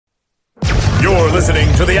You're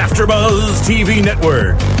listening to the AfterBuzz TV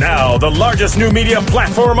Network, now the largest new media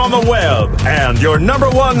platform on the web, and your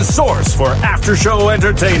number one source for after-show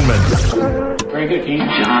entertainment. Very good, Keith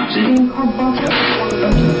Johnson.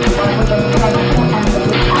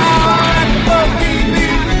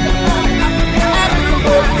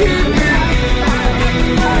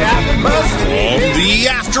 From the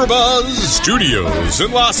AfterBuzz Studios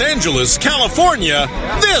in Los Angeles, California,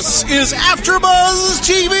 this is AfterBuzz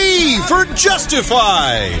TV for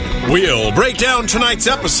Justified. We'll break down tonight's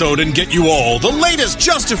episode and get you all the latest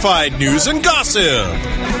Justified news and gossip.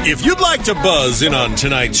 If you'd like to buzz in on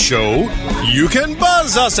tonight's show, you can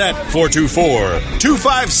buzz us at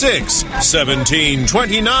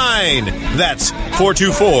 424-256-1729. That's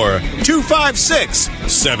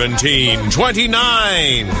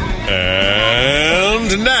 424-256-1729.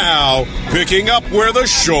 And now, picking up where the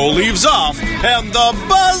show leaves off, and the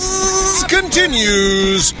buzz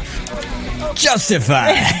continues.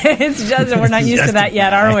 Justified. It's just we're not used to that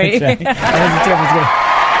yet, are we? Thank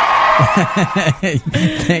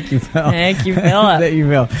you, Phil. Thank you, Phil. Thank you,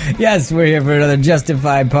 Phil. Yes, we're here for another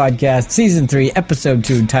Justified podcast, Season 3, Episode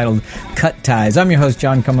 2, titled Cut Ties. I'm your host,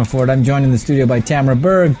 John Comerford. I'm joined in the studio by Tamara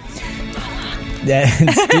Berg and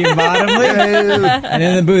Steve Bottomley. And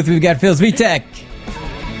in the booth, we've got Phil Svitek.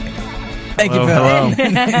 Thank you, Phil. Hello.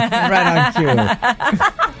 Right on cue.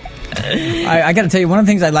 I got to tell you, one of the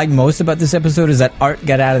things I like most about this episode is that Art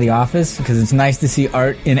got out of the office, because it's nice to see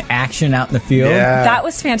Art in action out in the field. Yeah. That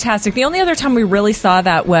was fantastic. The only other time we really saw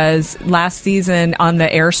that was last season on the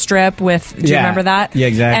airstrip with, do you remember that? Yeah,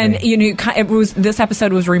 exactly. And this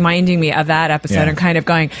episode was reminding me of that episode and kind of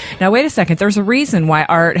going, now wait a second, there's a reason why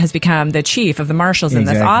Art has become the chief of the marshals in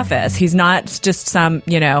this office. He's not just some,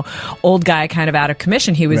 old guy kind of out of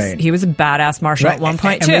commission. He was a badass marshal at one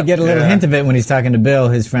point too. And we get a little hint of it when he's talking to Bill,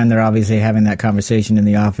 his friend. They're obviously having that conversation in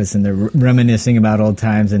the office, and they're reminiscing about old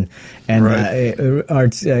times, and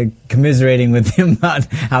Art's commiserating with him about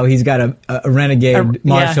how he's got a renegade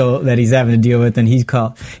marshal that he's having to deal with, and he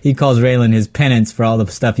calls Raylan his penance for all the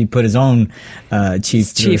stuff he put his own chief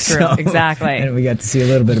through. So, exactly. And we got to see a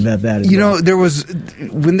little bit about that as well. There was,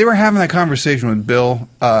 when they were having that conversation with Bill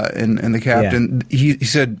and the captain, he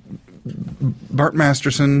said Bart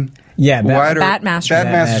Masterson. Yeah, Bat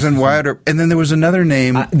Masterson. Wyatt, and then there was another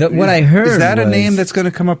name. What I heard is that was, a name that's going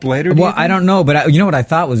to come up later? Well, I don't know, but you know what I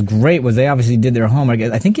thought was great was they obviously did their homework.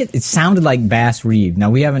 I think it sounded like Bass Reeve. Now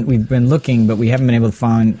we've been looking, but we haven't been able to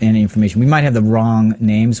find any information. We might have the wrong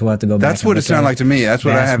name, so we'll have to go back. That's what it sounded like to me. That's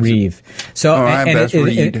what I have. Bass Reeve. So I have Bass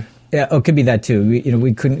Reed. It could be that too.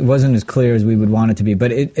 We couldn't. It wasn't as clear as we would want it to be.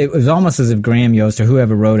 But it was almost as if Graham Yost or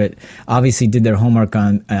whoever wrote it obviously did their homework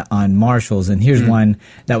on marshals. And here's one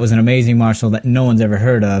that was an amazing marshal that no one's ever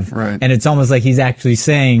heard of. Right. And it's almost like he's actually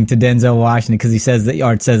saying to Denzel Washington, because he says that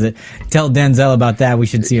Art says it. Tell Denzel about that. We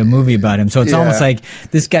should see a movie about him. So it's almost like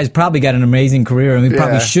this guy's probably got an amazing career, and we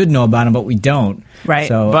probably should know about him, but we don't. Right.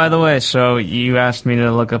 So, by the way, so you asked me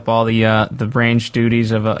to look up all the branch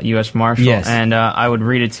duties of a U.S. Marshal, and I would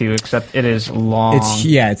read it to you, except it is long.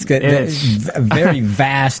 It's good. It's very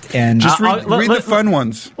vast, and just read the fun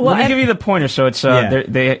ones. Let me give you the pointer. So it's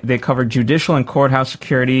they cover judicial and courthouse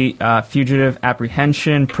security, fugitive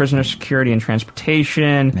apprehension, prisoner security and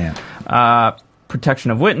transportation,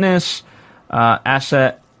 protection of witness,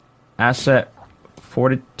 asset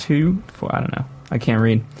fortitude. I don't know. I can't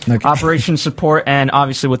read. Okay. Operation support, and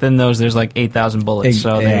obviously within those, there's like 8,000 bullets.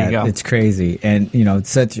 So there you go. It's crazy, and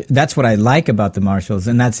that's what I like about the marshals,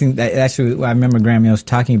 and actually I remember Graham Yost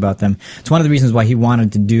talking about them. It's one of the reasons why he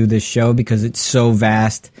wanted to do this show, because it's so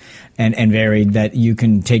vast and varied that you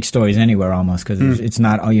can take stories anywhere almost, because it's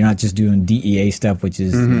not. You're not just doing DEA stuff, which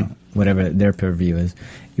is whatever their purview is.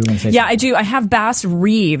 You want to say something? I do. I have Bass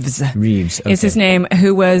Reeves. Okay. Is his name,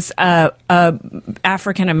 who was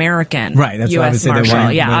African American, right? That's U.S. Marshal.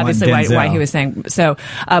 Obviously why he was saying so.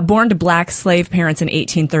 Born to black slave parents in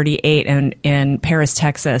 1838 in Paris,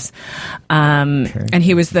 Texas, and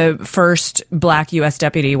he was the first black U.S.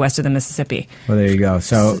 deputy west of the Mississippi. Well, there you go.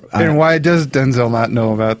 So, and why does Denzel not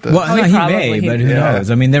know about this? Well, he may, but who knows?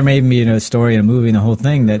 I mean, there may be a story in a movie and the whole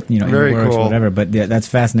thing that very works, cool. Whatever. But that's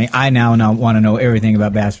fascinating. I now want to know everything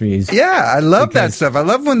about Bass Reeves. Yeah, I love that stuff. I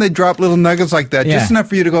love when they drop little nuggets like that, just enough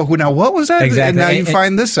for you to go, now what was that? Exactly. And now you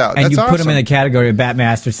find this out. And That's you awesome. put them in the category of Bat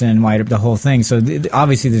Masterson, White, the whole thing. So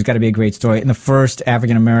obviously there's got to be a great story. And the first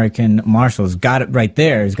African-American marshal's got it right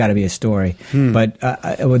there. There's got to be a story. But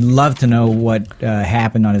I would love to know what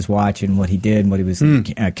happened on his watch and what he did and what he was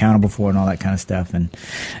accountable for and all that kind of stuff. And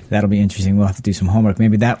that'll be interesting. We'll have to do some homework.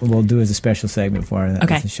 Maybe that we'll do as a special segment for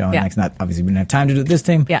the show. Yeah. Next, not obviously we didn't have time to do it this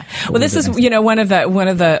time. Yeah. Well, this is one of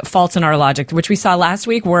the faults in our logic, which we saw last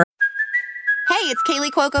week, where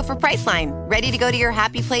Kaylee Cuoco for Priceline. Ready to go to your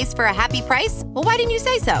happy place for a happy price? Well, why didn't you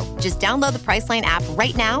say so? Just download the Priceline app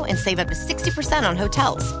right now and save up to 60% on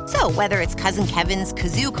hotels. So whether it's Cousin Kevin's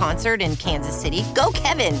Kazoo Concert in Kansas City, go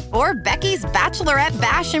Kevin, or Becky's Bachelorette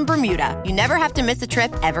Bash in Bermuda, you never have to miss a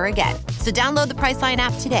trip ever again. So download the Priceline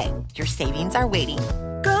app today. Your savings are waiting.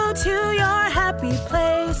 Go to your happy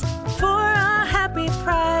place for a happy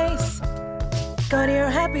price. Go to your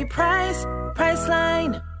happy price,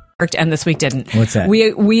 Priceline. And this week didn't. What's that?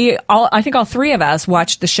 I think all three of us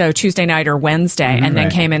watched the show Tuesday night or Wednesday, and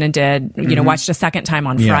then came in and did, watched a second time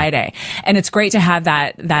on Friday. And it's great to have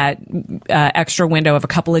that extra window of a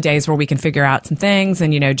couple of days where we can figure out some things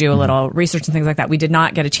and, do a little research and things like that. We did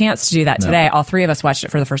not get a chance to do that today. All three of us watched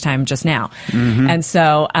it for the first time just now. And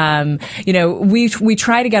so, we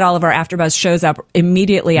try to get all of our AfterBuzz shows up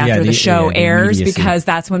immediately after the show airs, because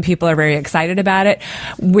that's when people are very excited about it,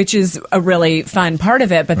 which is a really fun part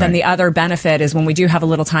of it. But then the other benefit is when we do have a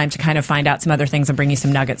little time to kind of find out some other things and bring you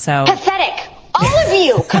some nuggets. So pathetic. All of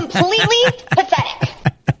you, completely pathetic.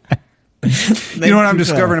 You know what I'm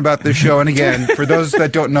discovering about this show? And again, for those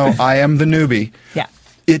that don't know, I am the newbie. Yeah.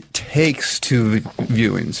 It takes 2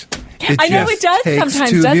 viewings. I know it does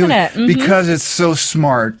sometimes, doesn't it? Because it's so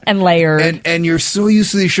smart. And layered. And you're so used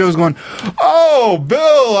to these shows going, oh,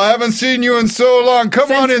 Bill, I haven't seen you in so long.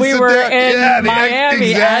 Come on in, we sit were down. In Miami.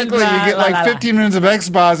 Exactly. And, you get like 15 minutes of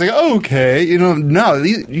exposition. Like, okay. No,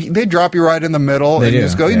 they drop you right in the middle. They and do, you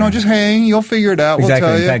just go, just hang. You'll figure it out. Exactly.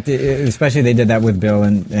 We'll tell you. In fact, especially they did that with Bill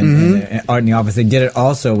and Art in the Office. They did it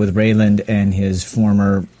also with Rayland and his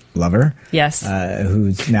former lover. Yes.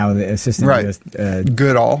 Who's now the assistant.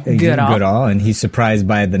 Goodall, and he's surprised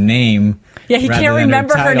by the name. Yeah, he can't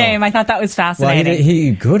remember her name. I thought that was fascinating.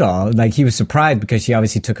 Well, Goodall, he was surprised because she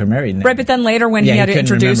obviously took her married name. Right, but then later when he had to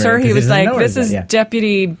introduce her, he was like, this is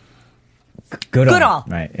Deputy Goodall.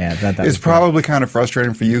 Right, yeah. That it's probably kind of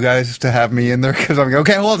frustrating for you guys to have me in there because I'm like,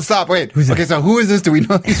 okay, hold on, stop, wait. Okay, so who is this? Do we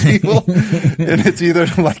know these people? And it's either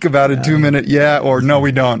like about a 2-minute or no,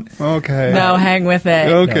 we don't. Okay. No, hang with it.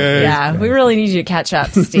 Okay. Yeah, we really need you to catch up,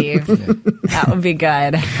 Steve. That would be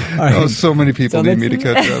good. Right. Oh, so many people need me to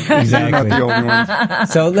catch up. Exactly. I'm not the only one.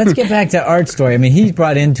 So let's get back to Art's story. I mean, he's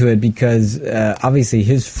brought into it because obviously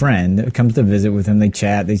his friend comes to visit with him. They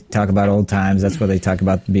chat. They talk about old times. That's where they talk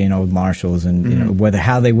about being old marshals and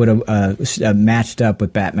how they would have matched up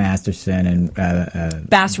with Bat Masterson and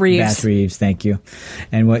Bass Reeves. Bass Reeves, thank you.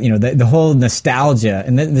 And what the whole nostalgia.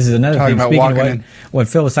 And this is another thing. Speaking of what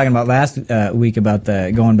Phil was talking about last week about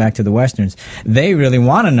going back to the westerns, they really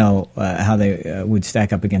want to know how they would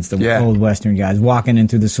stack up against the old western guys, walking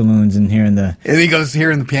into the saloons and hearing the. And he goes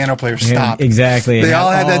hearing the piano player stop. Exactly. They all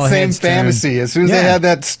had that same fantasy. As soon as they had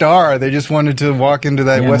that star, they just wanted to walk into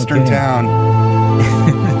that western town.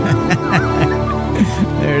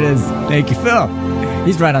 There it is. Thank you, Phil.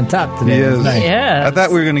 He's right on top today. He is. Nice. Yeah. I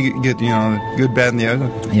thought we were going to get good, bad, and the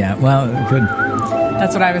ugly. Yeah. Well, good.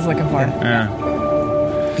 That's what I was looking for. Yeah.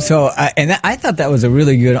 So, I thought that was a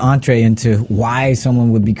really good entree into why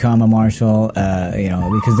someone would become a marshal.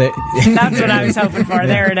 Because that's what I was hoping for.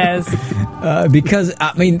 There it is. Because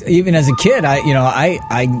I mean, even as a kid,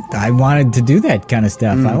 I wanted to do that kind of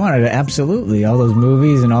stuff. I wanted to absolutely all those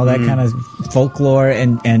movies and all that kind of folklore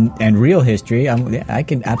and real history. I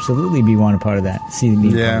could absolutely be part of that. Part of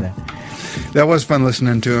that. That was fun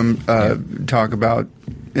listening to him talk about.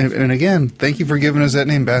 And again, thank you for giving us that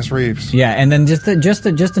name, Bass Reeves. Yeah, and then just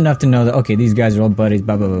enough to know that okay, these guys are old buddies,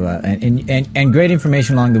 blah blah blah, blah. And great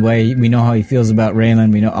information along the way. We know how he feels about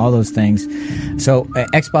Raylan. We know all those things. So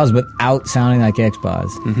X-Boz without sounding like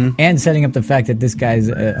X-Boz, and setting up the fact that this guy's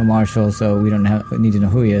a marshal, so we don't need to know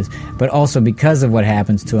who he is. But also because of what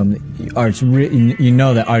happens to him,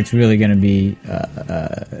 that Art's really going to be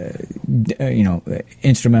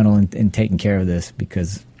instrumental in taking care of this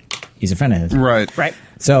because he's a friend of his. Right.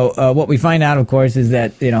 So what we find out, of course, is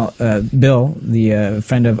that Bill, the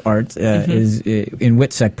friend of Art, is in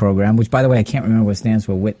WITSEC program, which, by the way, I can't remember what it stands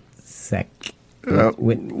for. WITSEC.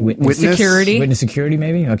 Witness security. Witness security,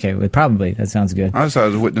 maybe. Okay, probably that sounds good. I thought it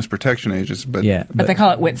was Witness Protection Agency, but yeah, but they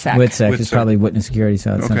call it WITSEC. WITSEC is probably witness security,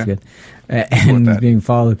 so that sounds good. And being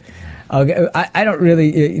followed. Okay, I don't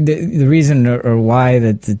really the reason or why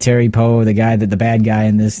that Terry Poe, the guy the bad guy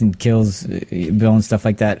in this and kills Bill and stuff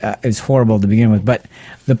like that is horrible to begin with. But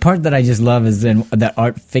the part that I just love is then that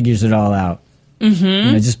Art figures it all out.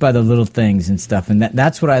 Just by the little things and stuff, and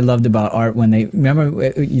that's what I loved about Art. When they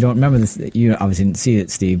remember, you don't remember this. You obviously didn't see it,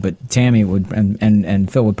 Steve, but Tammy would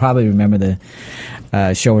and Phil would probably remember the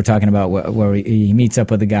show we're talking about where he meets up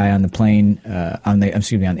with a guy on the plane on the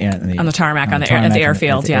tarmac at the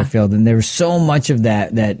airfield. Airfield, and there was so much of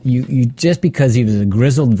that you just because he was a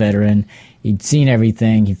grizzled veteran. He'd seen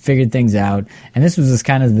everything. He figured things out. And this was just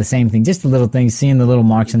kind of the same thing, just the little things, seeing the little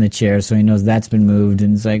marks in the chair, so he knows that's been moved.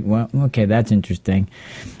 And it's like, well, okay, that's interesting.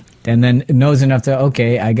 And then knows enough to,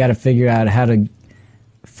 okay, I got to figure out how to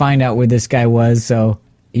find out where this guy was. So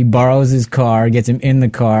he borrows his car, gets him in the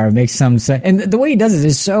car, makes some sense. And the way he does it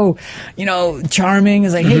is so, charming.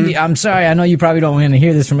 It's like, hey, I'm sorry. I know you probably don't want to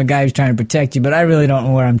hear this from a guy who's trying to protect you, but I really don't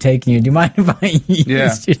know where I'm taking you. Do you mind if I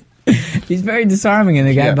use you? He's very disarming, and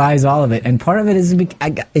the guy buys all of it. And part of it is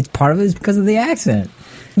because of the accent.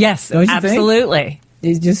 Yes, absolutely. Think?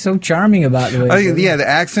 He's just so charming about the way. The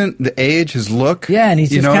accent, the age, his look. Yeah, and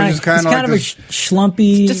he's just kind of a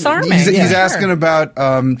schlumpy. It's disarming. He's asking about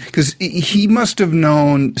because he must have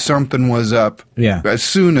known something was up. Yeah. As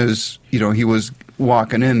soon as he was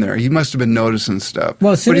walking in there, he must have been noticing stuff.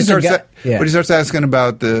 Well, but he starts asking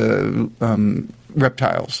about the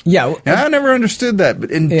reptiles. Yeah, and I never understood that, but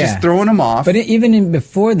just throwing them off. But even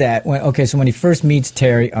before that, so when he first meets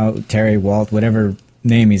Terry Walt, whatever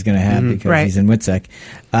name he's going to have because he's in Witsec,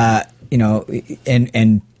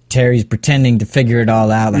 and Terry's pretending to figure it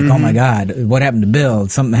all out, like, oh my God, what happened to Bill?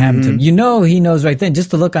 Something happened to him. He knows right then,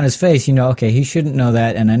 just the look on his face, okay, he shouldn't know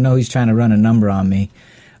that, and I know he's trying to run a number on me,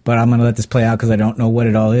 but I'm going to let this play out because I don't know what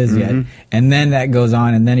it all is yet. And then that goes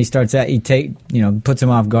on, and then he starts puts him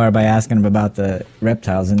off guard by asking him about the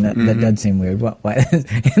reptiles, and that does seem weird. Why?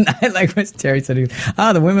 And I like what Terry said.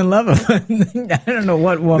 The women love him. I don't know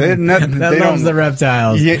what woman that loves the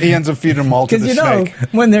reptiles. He ends up feeding them all to the snake.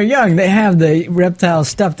 When they're young, they have the reptile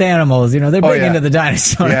stuffed animals. They're big into the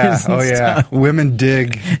dinosaurs. Yeah. Women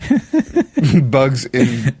dig bugs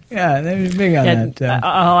in. Yeah, they're big on that.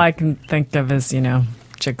 All I can think of is,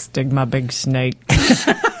 chicks dig my big snake.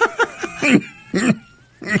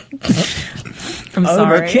 I'm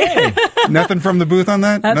sorry. Okay. Nothing from the booth on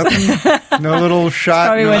that? Nothing? No little shot?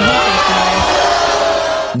 Probably wouldn't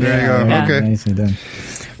There you go. Yeah. Okay. Nicely done.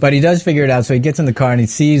 But he does figure it out. So he gets in the car and he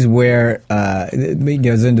sees where he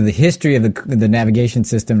goes into the history of the navigation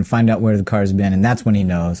system and find out where the car's been. And that's when he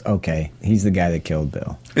knows, okay, he's the guy that killed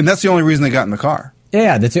Bill. And that's the only reason they got in the car.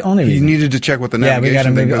 Yeah, that's the only reason. He needed to check what the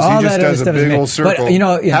navigation thing was. He just does a big old circle.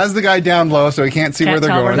 But, has the guy down low so he can't see where they're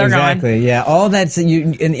going. Exactly. Yeah, all that's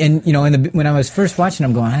when I was first watching,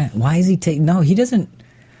 I'm going, why is he taking? No, he doesn't,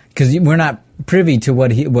 because we're not privy to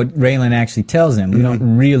what Raylan actually tells him. We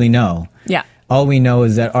don't really know. Yeah. All we know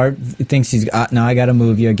is that Art thinks he's no, I got to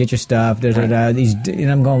move you. Get your stuff. He's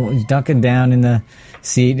ducking down in the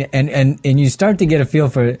seat, and you start to get a feel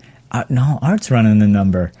for it. No, Art's running the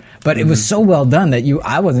number. But it was so well done that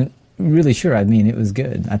I wasn't really sure. I mean, it was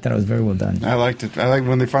good. I thought it was very well done. I liked it. I like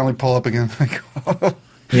when they finally pull up again.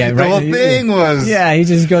 Yeah, the whole thing was... Yeah, he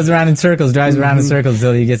just goes around in circles, drives around in circles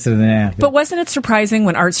until he gets to the nav. But wasn't it surprising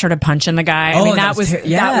when Art started punching the guy? Oh, I mean, that was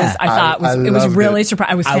it was really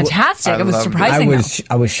surprising. It was fantastic. It was surprising.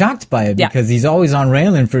 I was shocked by it because he's always on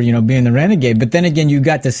Raylan for, being the renegade. But then again, you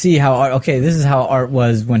got to see how this is how Art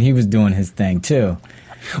was when he was doing his thing, too.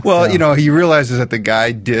 Well, he realizes that the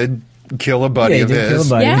guy did kill a buddy of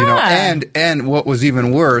his. And what was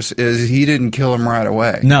even worse is he didn't kill him right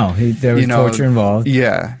away. No, there was torture involved.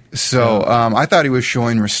 Yeah. So I thought he was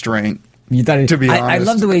showing restraint. You thought to be honest. I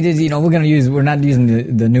love the way he did. We're not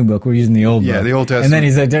using the new book. We're using the old book. Yeah, the Old Testament. And then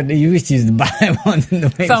he said, you used to use the Bible.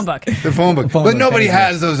 Phone book. The phone book. But nobody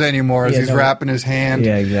has those anymore as he's wrapping his hand.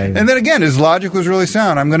 Yeah, exactly. And then again, his logic was really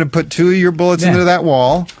sound. I'm going to put 2 of your bullets into that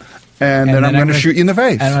wall. And then I'm going to shoot you in the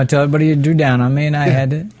face. I'm going to tell everybody you drew down on me, and I had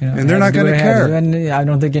to. And they're not going to care. And I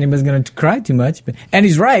don't think anybody's going to cry too much. And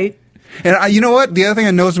he's right. And you know what? The other thing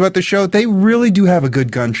I noticed about the show, they really do have a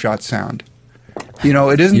good gunshot sound.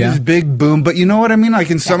 It isn't this big boom, but you know what I mean? Like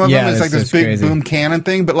in some of them, it's like this big boom cannon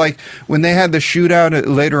thing. But like when they had the shootout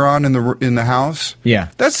later on in the house,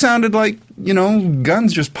 that sounded like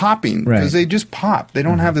guns just popping because they just pop. They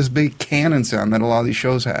don't have this big cannon sound that a lot of these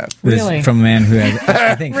shows have. Really, from a man who has,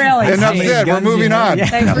 I think, really. Enough said. We're moving on.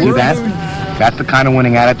 That's the kind of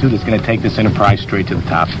winning attitude that's going to take this enterprise straight to the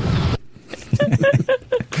top.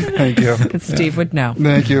 Thank you. Steve would know.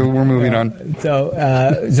 Thank you. We're moving on. So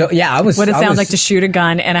I was. What it sounds like to shoot a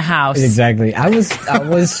gun in a house. Exactly. I was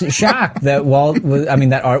shocked that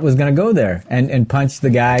that Art was going to go there and punch the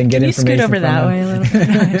guy and get information. Can you scoot over that way a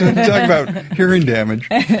little bit? Talk about hearing damage.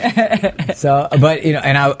 So, but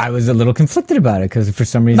and I was a little conflicted about it because for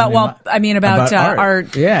some reason. About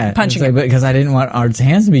Art. Yeah, punching him because I didn't want Art's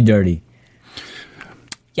hands to be dirty.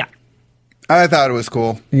 I thought it was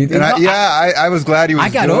cool. I was glad he was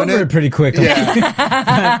doing it. I got over it pretty quickly.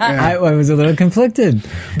 Yeah. I was a little conflicted.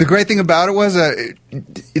 The great thing about it was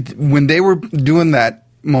when they were doing that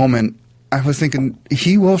moment, I was thinking,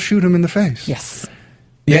 he will shoot him in the face. Yes.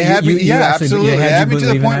 Absolutely. They had me to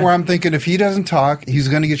the point where I'm thinking if he doesn't talk, he's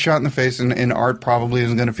going to get shot in the face, and Art probably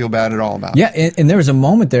isn't going to feel bad at all about it. Yeah, and there was a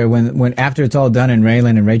moment there when after it's all done and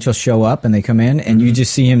Raylan and Rachel show up and they come in, and you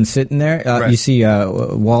just see him sitting there. You see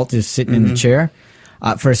Walt just sitting in the chair.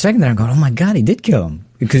 For a second there, I'm going, oh my God, he did kill him.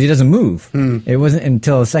 Because he doesn't move. It wasn't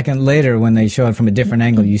until a second later when they show it from a different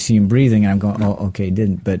angle, you see him breathing, and I'm going, oh, okay, he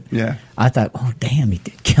didn't. But I thought, oh, damn, he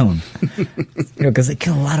did kill him. Because they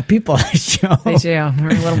kill a lot of people on this show. They do. They're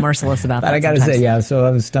a little merciless about that. But I got to say, so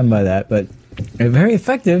I was stunned by that. But very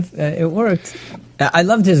effective. It worked. I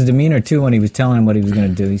loved his demeanor, too, when he was telling him what he was going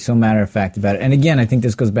to do. He's so matter-of-fact about it. And again, I think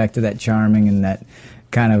this goes back to that charming and that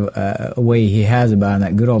kind of way he has about him,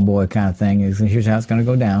 that good old boy kind of thing. Is here's how it's going to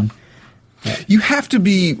go down. You have to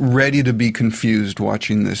be ready to be confused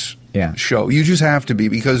watching this show. You just have to be,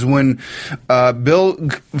 because when Bill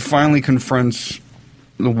finally confronts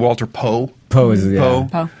Walter Poe,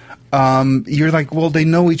 you're like, well, they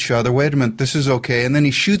know each other. Wait a minute, this is okay. And then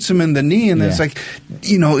he shoots him in the knee, and then it's like,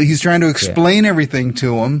 he's trying to explain everything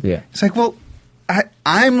to him. Yeah. It's like, well,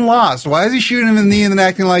 I'm lost. Why is he shooting him in the knee and then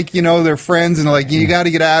acting like, they're friends and like, you got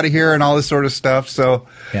to get out of here and all this sort of stuff. So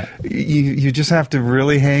you just have to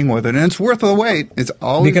really hang with it. And it's worth the wait. It's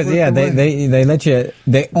always worth the wait. They let you,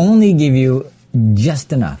 they only give you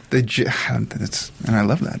just enough. And I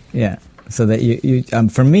love that. Yeah. So that you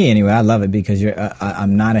for me anyway, I love it because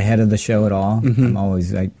I'm not ahead of the show at all. I'm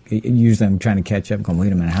always usually I'm trying to catch up. Going,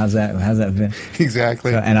 wait a minute, how's that been?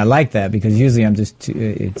 Exactly. So, and I like that because usually I'm just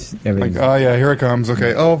it's everything. Like, oh yeah, here it comes.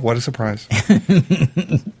 Okay. Oh, what a surprise.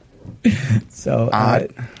 So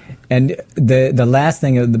and the last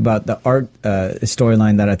thing about the Art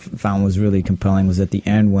storyline that I found was really compelling was at the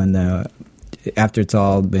end when after it's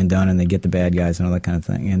all been done and they get the bad guys and all that kind of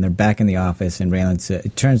thing, and they're back in the office, and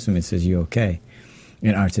Raylan turns to him and says, "You okay?"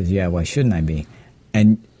 And Art says, "Yeah, why shouldn't I be?"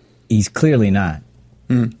 And he's clearly not.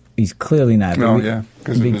 He's clearly not.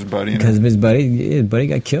 Because of his buddy. Because of his buddy. His buddy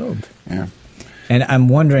got killed. Yeah. And I'm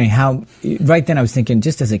wondering how, right then I was thinking,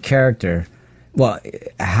 just as a character,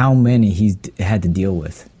 how many he's had to deal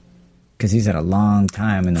with. Because he's had a long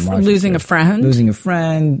time in the martial Losing a friend,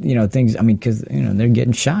 things, because, they're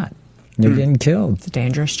getting shot. They're getting killed. It's a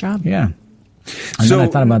dangerous job. Yeah. And so then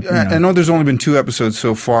I thought about, I know there's only been 2 episodes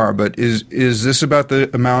so far, but is this about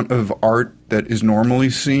the amount of Art that is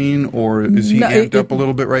normally seen, or is he amped up a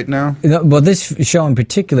little bit right now? Well, this show in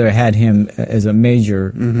particular had him as a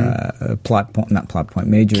major major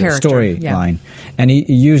storyline, and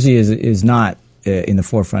he usually is not in the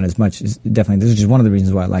forefront as much. Definitely, this is just one of the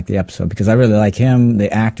reasons why I like the episode, because I really like him,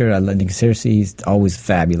 the actor. I like Nick Searcy; he's always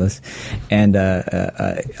fabulous, and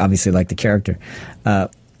obviously like the character.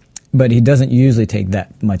 But he doesn't usually take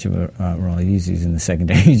that much of a role. He's in the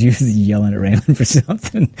secondary. He's usually yelling at Raylan for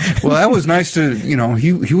something. Well, that was nice to, he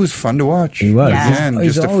was fun to watch. He was. Yeah.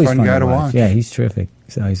 He's just a fun guy to watch. Yeah, he's terrific.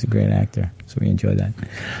 So he's a great actor. So we enjoyed that.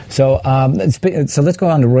 So let's go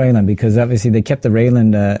on to Raylan, because obviously they kept the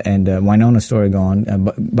Raylan and Winona story going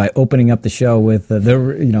by opening up the show with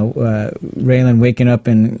Raylan waking up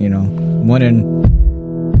and wondering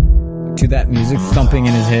to that music thumping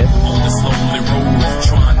in his head.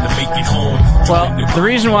 Well, the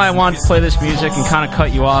reason why I wanted to play this music and kind of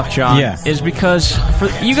cut you off, John, is because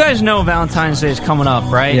you guys know Valentine's Day is coming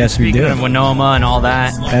up, right? Yes, we do. Speaking of Winoma and all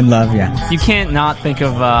that. And love, yeah. You can't not think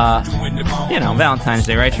of, Valentine's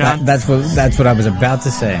Day, right, John? That's what I was about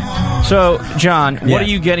to say. So, John, what are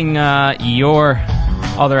you getting your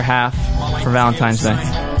other half for Valentine's Day?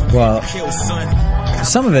 Well,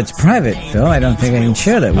 some of it's private, Phil. I don't think I can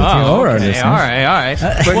share that with you or our listeners. All right.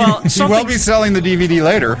 But you will be selling the DVD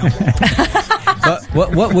later.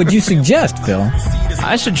 What would you suggest, Phil?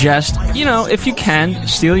 I suggest, if you can,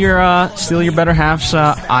 steal your better half's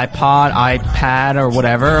iPod, iPad, or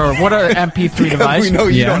whatever, or what MP3 device. We know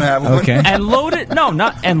you don't have one. Okay. And load it.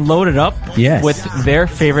 Load it up. Yes. With their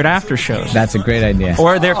favorite after shows. That's a great idea.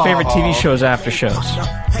 Or their favorite TV shows after shows.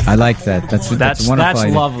 I like that. That's a wonderful that's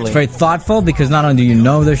idea. Lovely. It's very thoughtful, because not only do you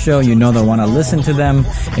know their show, they'll want to listen to them.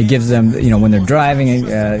 It gives them, when they're driving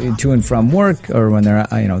to and from work, or when they're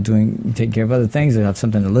taking care of other things, they have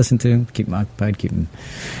something to listen to, keep them occupied, keep them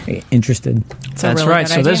interested. That's really right.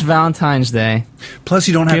 So this Valentine's Day. Plus,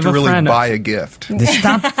 you don't have to really buy a gift.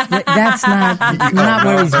 Stop. That's not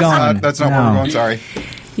where he's going. That's not where we're going. Sorry.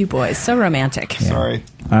 You boys, so romantic. Yeah. Sorry.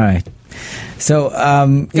 All right. So,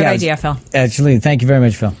 good idea, Phil. Actually, thank you very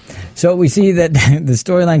much, Phil. So we see that the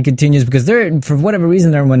storyline continues because for whatever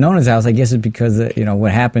reason, they're in Winona's house. I guess it's because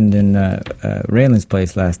what happened in Raylan's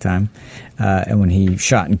place last time, and when he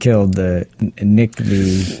shot and killed Nick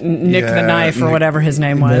the Knife or whatever his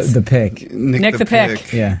name was. The Pick. Nick the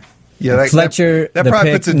Pick. Yeah. Yeah, Fletcher. That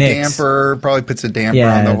probably puts a damper. Probably puts a damper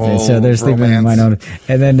on the whole. So they're sleeping in Winona,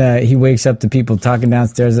 and then he wakes up to people talking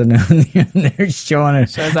downstairs, and they're showing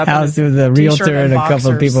a house with a realtor and a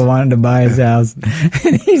couple of people wanting to buy his house.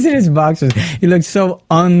 And he's in his boxers. He looks so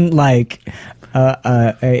unlike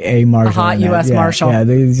a marshal. A hot U.S. marshal. Yeah,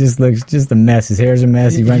 he just looks just a mess. His hair's a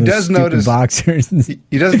mess. He does notice boxers.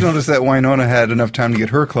 He does notice that Winona had enough time to get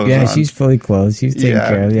her clothes on. Yeah, she's fully clothed. She's taken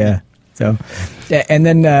care of. Yeah. So, and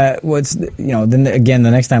then then again,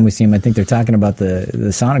 the next time we see him, I think they're talking about the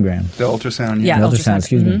sonogram, the ultrasound. Yeah, the ultrasound.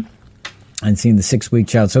 Excuse me. And seeing the 6-week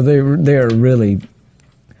child. So they're really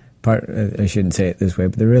I shouldn't say it this way,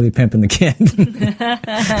 but they're really pimping the kid.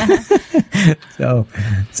 So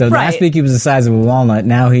last week he was the size of a walnut.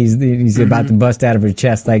 Now he's about to bust out of her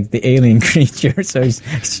chest like the alien creature. So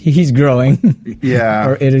he's growing. Yeah,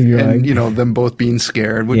 or it is growing. And them both being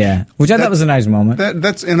scared. Which I thought was a nice moment.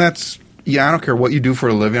 That's. Yeah, I don't care what you do for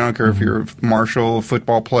a living. I don't care if you're a marshal, a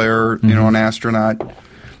football player, an astronaut.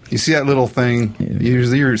 You see that little thing,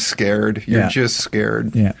 you're scared. You're just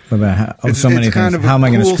scared. Yeah. About so many things. Kind of how am I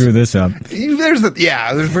going to screw this up? There's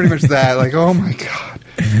pretty much that. Like, oh my God.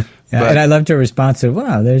 Yeah, and I loved her response to,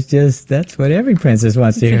 wow, that's what every princess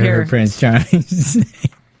wants to hear her Prince Charming say.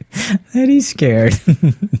 That he's scared.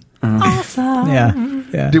 Awesome.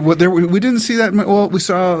 Yeah. We didn't see that. Well, we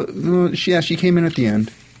saw, she came in at the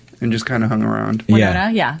end. And just kind of hung around.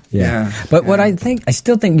 Winona, yeah. But what I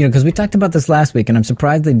still think, because we talked about this last week, and I'm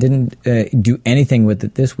surprised they didn't do anything with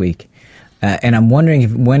it this week. And I'm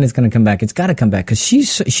wondering when it's going to come back. It's got to come back because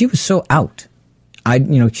she was so out.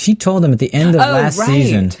 She told them at the end of last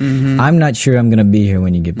season, I'm not sure I'm going to be here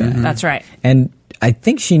when you get back. That's right. And I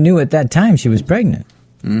think she knew at that time she was pregnant.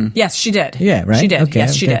 Yes, she did. Yeah, right? She did. Okay,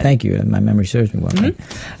 yes, she did. Thank you. My memory serves me well.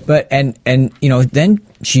 But and then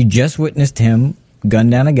she just witnessed him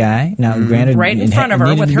gun down a guy. Now, granted, right in front of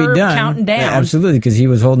her with her counting down. Yeah, absolutely, because he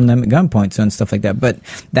was holding them at gunpoint and stuff like that. But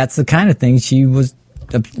that's the kind of thing she was,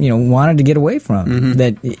 wanted to get away from.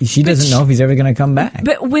 That she doesn't know if he's ever going to come back.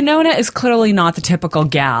 But Winona is clearly not the typical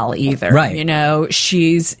gal either. Right.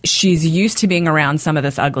 She's used to being around some of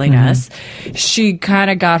this ugliness. She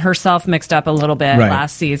kind of got herself mixed up a little bit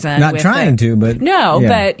last season. Not trying to, but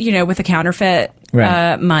but with the counterfeit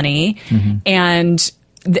money and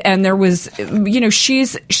there was,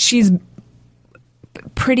 she's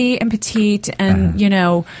pretty and petite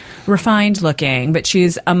and, refined looking, but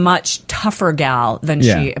she's a much tougher gal than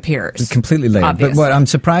she appears. Completely laid. Obviously. But what I'm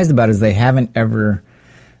surprised about is they haven't ever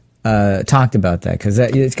talked about that because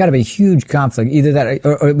it's got to be a huge conflict. Either that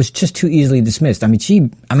or it was just too easily dismissed.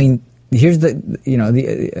 Here's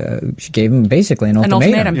she gave him basically an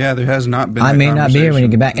ultimatum. Yeah, there has not been. I may not be here when you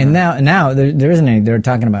get back. And now there isn't any. They're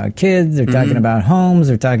talking about kids. They're talking about homes.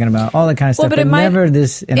 They're talking about all that kind of stuff. But it might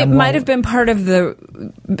have been part of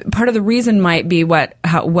the reason might be what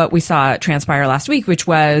we saw transpire last week, which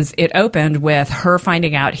was it opened with her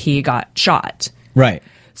finding out he got shot. Right.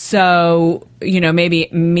 So,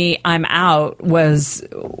 maybe I'm out was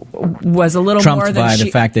a little trumped more than by the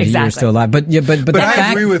fact that you're still alive. But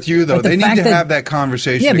I agree with you though. They need to have that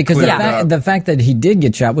conversation. Yeah, because the fact that he did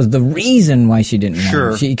get shot was the reason why she didn't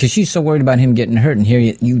know. Because she's so worried about him getting hurt, and here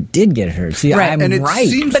you did get hurt. See, right. I'm right.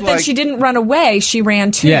 But then she didn't run away. She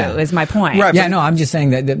ran too. Yeah. Is my point. Right. Yeah. No, I'm just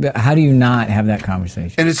saying that. How do you not have that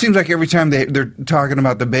conversation? And it seems like every time they're talking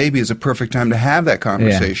about the baby is a perfect time to have that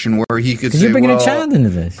conversation where he could say, "You're bringing a child into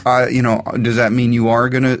this." Does that mean you are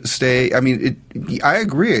going to stay? I mean, I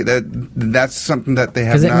agree that's something that they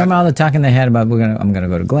have. Because remember all the talking they had about I'm going to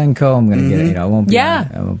go to Glencoe. I'm going to get I won't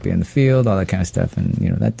be in the field, all that kind of stuff, and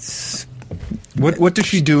that's. What does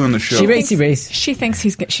she do in the show? She thinks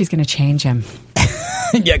she's going to change him.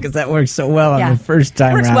 Yeah, because that works so well on the first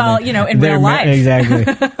time. Works around. Well, in real life. Exactly.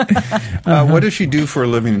 What does she do for a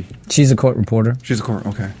living? She's a court reporter.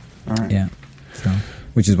 Okay. All right. Yeah. So.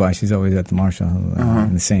 Which is why she's always at the Marshall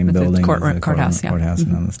in the same building, courthouse, courthouse,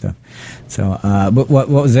 and all that stuff. So, but what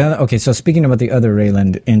was the other? Okay, so speaking about the other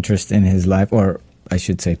Rayland interest in his life, or I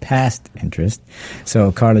should say past interest.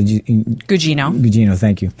 So Carla Gugino,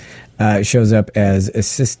 thank you, shows up as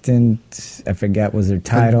assistant. I forgot was her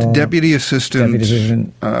title. Deputy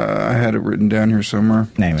assistant. I had it written down here somewhere.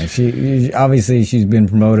 Anyway, she's been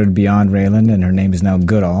promoted beyond Rayland, and her name is now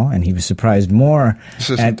Goodall. And he was surprised more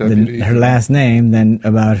at her last name than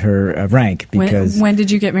about her rank. Because when did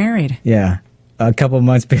you get married? Yeah, a couple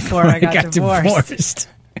months before I got divorced.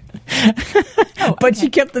 But she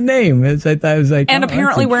kept the name. I thought it was like, and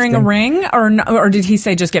apparently wearing a ring, or did he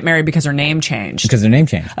say just get married because her name changed? Because her name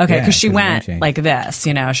changed. Okay, because she went like this.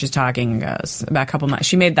 She's talking about a couple months.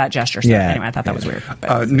 She made that gesture. So anyway, I thought that was weird.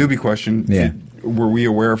 Newbie question. Yeah. Were we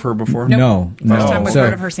aware of her before? No. First time we've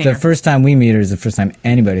heard of her, seen her. The first time we meet her is the first time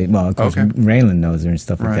anybody. Well, of course, Raylan knows her and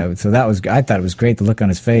stuff like that. So that was. I thought it was great. The look on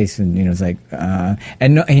his face, and it's like,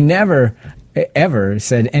 and no, he never ever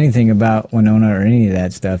said anything about Winona or any of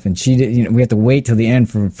that stuff. And she did. We have to wait till the end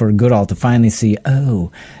for Goodall to finally see.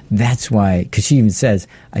 Oh, that's why. Because she even says,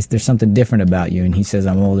 "There's something different about you," and he says,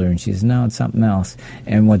 "I'm older," and she says, "No, it's something else."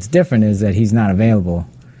 And what's different is that he's not available.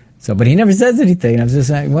 So, but he never says anything. I was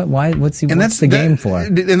just like, what? Why? What's the game for?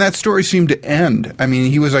 And that story seemed to end. I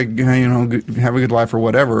mean, he was like, have a good life or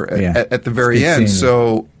whatever at the very end.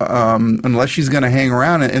 So, unless she's going to hang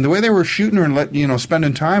around, and the way they were shooting her and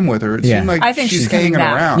spending time with her, it seemed like I think she's hanging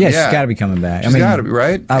around. Yeah, she's got to be coming back. She's got to be,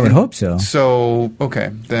 right? I would hope so. So,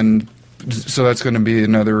 okay, then. So that's going to be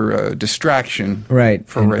another distraction, right?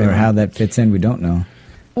 For Raylan. Or how that fits in, we don't know.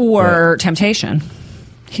 Or temptation.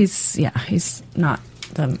 He's not.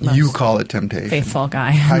 You call it temptation. Faithful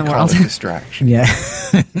guy in the world. I call it distraction. Yeah.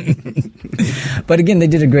 But again, they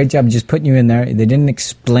did a great job of just putting you in there. They didn't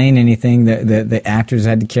explain anything. The actors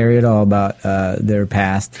had to carry it all about their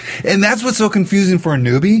past. And that's what's so confusing for a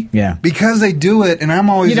newbie. Yeah. Because they do it, and I'm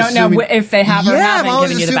always assuming... You don't know if they have or haven't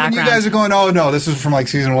given you the background. You guys are going, oh, no, this is from like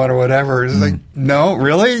season 1 or whatever. It's like, no,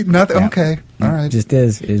 really? Nothing? Yeah. Okay. All right. Just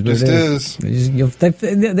is what it is.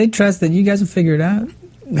 They trust that you guys will figure it out.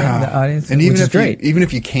 The audience, and even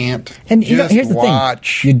if you can't, and here's the thing: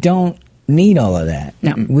 you don't need all of that.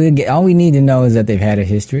 No, all we need to know is that they've had a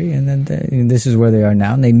history, and then this is where they are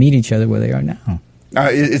now, and they meet each other where they are now.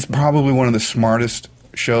 It's probably one of the smartest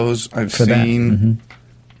shows I've seen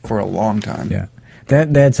for a long time. Yeah,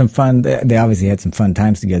 they had some fun. They obviously had some fun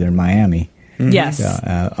times together in Miami. Mm-hmm. Yes,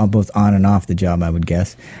 so, both on and off the job, I would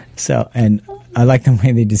guess. So and. I like the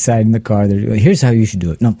way they decide in the car. They're like, here's how you should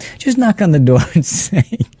do it. No, just knock on the door and say,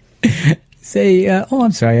 oh,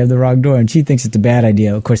 I'm sorry, I have the wrong door. And she thinks it's a bad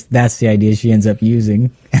idea. Of course, that's the idea she ends up using.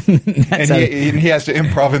 And he has to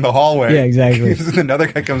improv in the hallway. Yeah, exactly. Another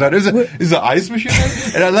guy comes out. Is the ice machine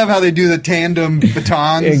there? And I love how they do the tandem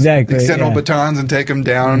batons. Exactly. External batons and take them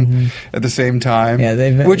down at the same time.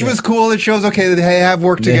 Yeah, which was cool. It shows, okay, they have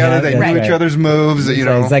worked together. They know each other's moves.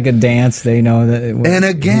 It's like a dance. They know that. And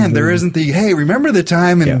again, there isn't the, hey, remember the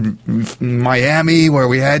time in Miami where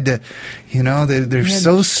we had to, they're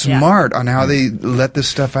so smart on how they let this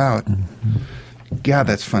stuff out. God,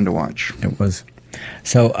 that's fun to watch. It was.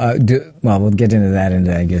 So, we'll get into that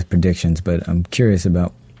I guess, predictions, but I'm curious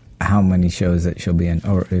about how many shows that she'll be in,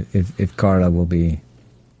 or if Carla will be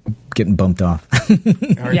getting bumped off.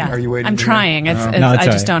 Are you waiting? I'm trying. I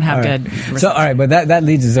just don't have good. So, all right, but that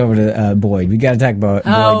leads us over to Boyd. We got to talk about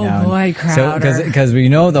Boyd now. Boyd Crowder. So, because we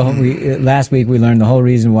know last week we learned the whole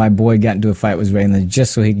reason why Boyd got into a fight with Raylan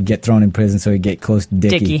just so he could get thrown in prison, so he'd get close to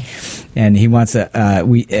Dickie. And he wants at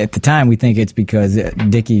the time we think it's because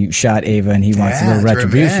Dickie shot Ava and he wants a little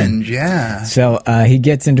retribution. Revenge, So he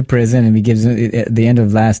gets into prison and he gives at the end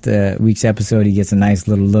of last week's episode he gets a nice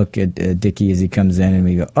little look at Dickie as he comes in and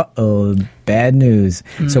we go, uh-oh, bad news.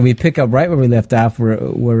 So we pick up right where we left off.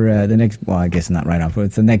 We're the next, well, I guess not right off, but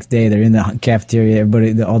it's the next day. They're in the cafeteria.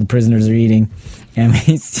 All the prisoners are eating. And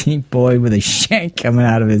we see Boyd with a shank coming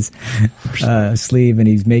out of his sleeve, and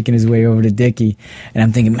he's making his way over to Dickie. And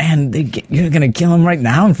I'm thinking, man, you're going to kill him right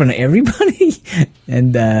now in front of everybody?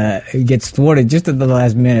 And he gets thwarted just at the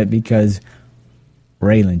last minute because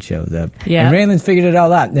Raylan shows up. Yeah. And Raylan figured it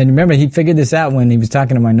all out. And remember, he figured this out when he was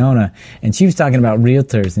talking to Winona, and she was talking about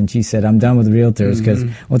realtors, and she said, I'm done with realtors, because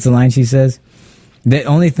what's the line she says? The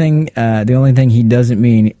only thing he doesn't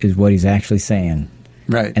mean is what he's actually saying.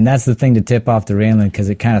 Right. And that's the thing to tip off to Raylan, because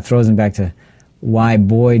it kind of throws him back to why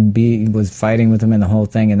Boyd was fighting with him and the whole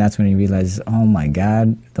thing, and that's when he realizes, oh my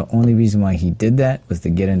God, the only reason why he did that was to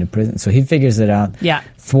get into prison. So he figures it out. Yeah.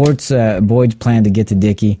 Thwarts Boyd's plan to get to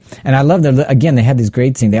Dickie. And I love that, again, they had this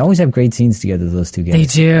great scene. They always have great scenes together, those two guys. They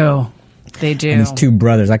do. They do. And these two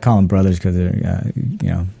brothers, I call them brothers because they're,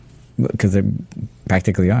 because they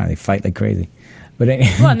practically are. They fight like crazy. But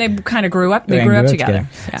and they kind of grew up. They grew up together.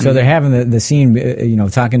 Yeah. So they're having the scene,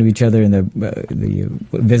 talking to each other in the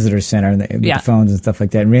visitor center and the phones and stuff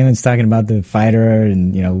like that. And Raylan's talking about the fighter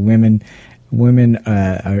and women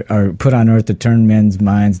are put on earth to turn men's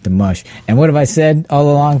minds to mush. And what have I said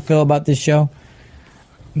all along, Phil, about this show?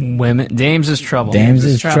 Dames is trouble. Dames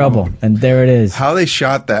is trouble. And there it is. How they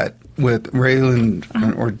shot that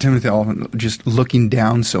Raylan or Timothy Olyphant just looking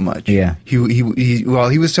down so much. Yeah. While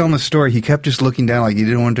he was telling the story, he kept just looking down like he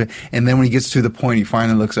didn't want to. And then when he gets to the point, he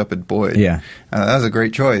finally looks up at Boyd. Yeah. That was a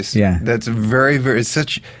great choice. Yeah. That's very, very, it's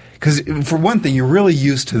such, because for one thing, you're really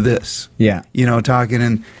used to this. Yeah. You know, talking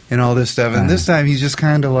and all this stuff. And this time he's just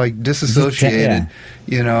kind of like disassociated,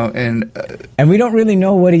 you know, and we don't really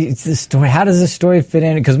know what it's the story. How does this story fit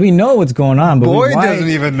in? Because we know what's going on, but Boyd doesn't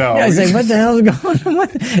even know. Yeah, he's like, what the hell is going on?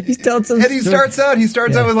 He's telling some and he starts out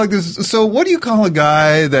with like this. So what do you call a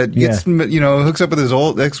guy that gets, hooks up with his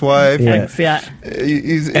old ex-wife? Yeah.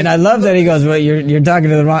 And I love that he goes, well, you're talking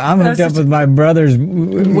to the wrong, I'm hooked up with my brother's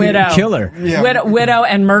widow. Killer. Yeah. Widow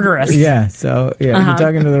and murderess. Yeah. So, you're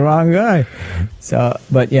talking to the wrong guy. So,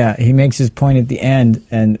 but yeah, he makes his point at the end,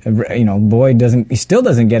 and Boyd still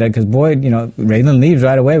doesn't get it because Boyd, Raylan leaves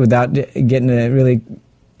right away without getting to really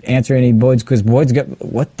answer any Boyd's, because Boyd's got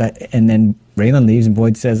what the, and then Raylan leaves and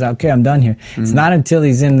Boyd says, "Okay, I'm done here." Mm-hmm. It's not until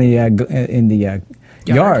he's in the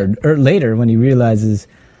yard or later when he realizes,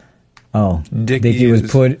 oh, Dickie was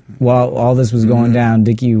put while all this was going down.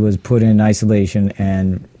 Dickie was put in isolation,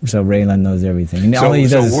 and so Raylan knows everything. And all he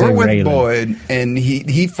does is we're with Raylan. Boyd, and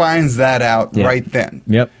he finds that out right then.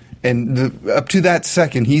 Yep. And up to that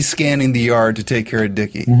second, he's scanning the yard to take care of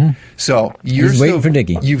Dickie. Mm-hmm. So he's waiting for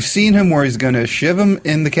Dickie. You've seen him where he's going to shiv him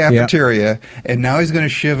in the cafeteria, and now he's going to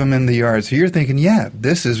shiv him in the yard. So you're thinking, yeah,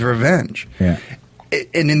 this is revenge. Yeah.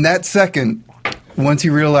 And in that second, once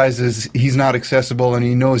he realizes he's not accessible and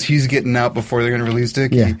he knows he's getting out before they're going to release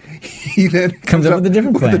Dickie, he then comes up with a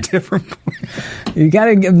different plan. You got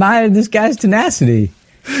to admire this guy's tenacity.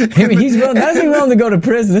 I mean, he's not only willing to go to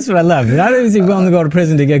prison. This is what I love. Not only is he willing to go to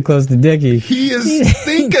prison to get close to Dickie. He is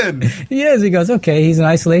thinking. He is. He goes, okay, he's in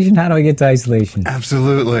isolation. How do I get to isolation?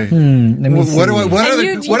 Absolutely. What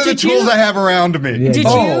are the tools I have around me? Did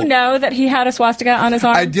you know that he had a swastika on his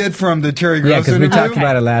arm? I did from the Terry Gross interview. Yeah, because we talked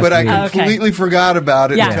about it last week. But I completely forgot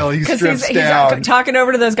about it until he strips down. He's talking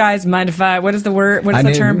over to those guys, mind if I, what is the word? What is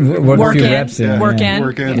the term? Work in. Work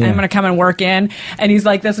in. I'm going to come and work in. And he's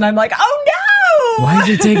like this, and I'm like, oh no! Why is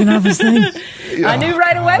he taking off his thing? I knew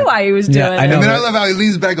right away why he was doing it. And then I love how he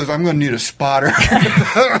leans back and goes, I'm going to need a spotter.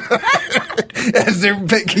 As they're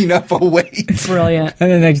picking up a weight. Brilliant.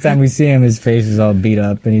 And the next time we see him, his face is all beat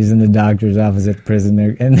up, and he's in the doctor's office at the prison.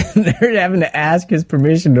 And they're having to ask his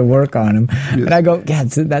permission to work on him. Yes. And I go, yeah,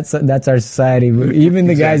 that's our society. Even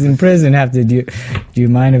the guys in prison have to do you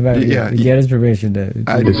mind if I get his permission to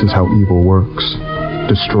this is how evil works,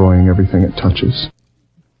 destroying everything it touches.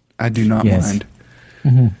 I do not mind.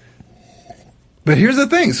 Mm-hmm. But here's the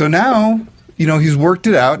thing. So now, he's worked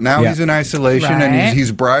it out. Now he's in isolation, and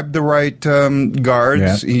he's bribed the right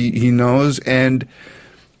guards. Yeah. He knows. And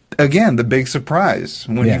again, the big surprise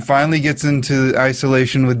when he finally gets into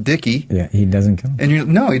isolation with Dickie. Yeah, he doesn't kill him. And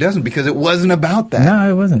no, he doesn't, because it wasn't about that. No,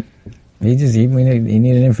 it wasn't. He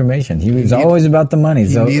needed information. He was always about the money.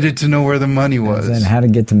 He needed to know where the money was. And how to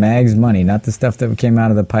get to Mag's money, not the stuff that came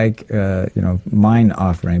out of the Pike, mine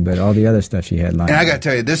offering, but all the other stuff she had lined up. And I got to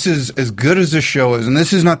tell you, this is as good as this show is, and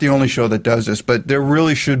this is not the only show that does this, but there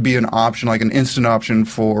really should be an option, like an instant option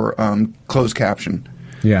for closed caption.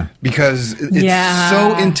 Yeah. Because it's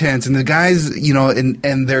so intense, and the guys,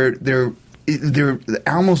 and they're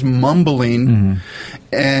almost mumbling,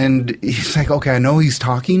 and he's like, okay, I know he's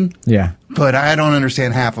talking, but I don't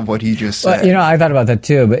understand half of what he just said. Well, I thought about that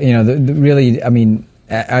too, but really, I mean,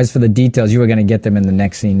 as for the details, you were going to get them in the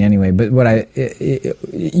next scene anyway. But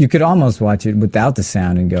you could almost watch it without the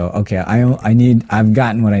sound and go, okay, I've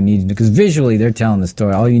gotten what I needed, because visually they're telling the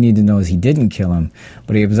story. All you need to know is he didn't kill him,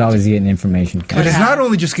 but he was always getting information. But it's not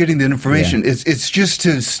only just getting the information; it's just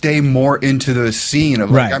to stay more into the scene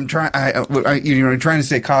of like I'm trying to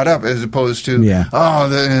stay caught up, as opposed to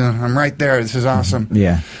I'm right there. This is awesome.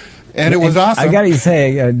 Yeah, and it was awesome. I got to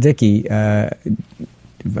say, Dickie.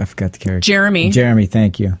 I forgot the character. Jeremy,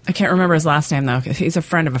 thank you. I can't remember his last name, though. He's a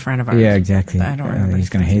friend of ours. Yeah, exactly. I don't remember. He's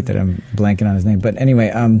going to hate that I'm blanking on his name. But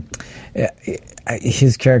anyway,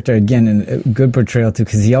 his character, again, in a good portrayal, too,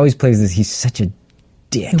 because he always plays this. He's such a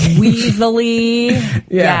dick. Weaselly.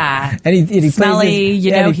 Yeah. And he smelly, plays he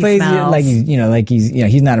smells. Like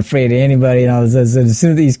he's not afraid of anybody and all this. As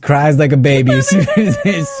soon as he cries like a baby, as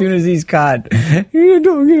soon as he's caught,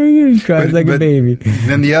 he cries like a baby.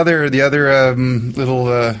 Then the other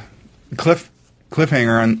little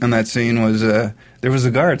cliffhanger on that scene was there was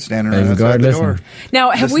a guard standing outside the door.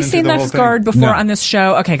 Now, have we seen this guard before on this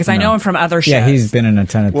show? Okay, because I know him from other shows. Yeah, he's been in a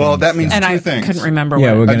ton of things. Well, that means and two I things. Couldn't remember.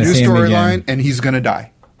 Yeah, we're going to see him again. A new storyline, and he's going to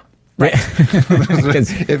die. Right.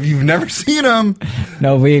 If you've never seen him,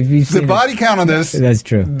 we've seen the body count on this. That's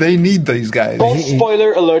true. They need these guys. Don't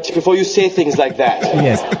spoiler alerts before you say things like that.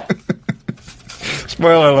 Yes.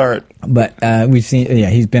 Spoiler alert. But we've seen,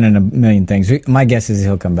 he's been in a million things. My guess is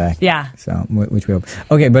he'll come back. Yeah. So, which we hope.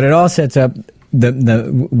 Okay, but it all sets up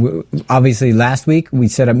obviously last week we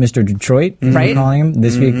set up Mr. Detroit, right? We're calling him.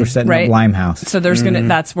 This week we're setting up Limehouse. So there's gonna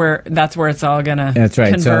that's where it's all gonna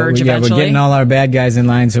converge eventually. We're getting all our bad guys in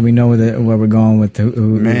line, so we know where we're going with.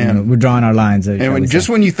 We're drawing our lines. And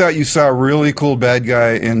when you thought you saw a really cool bad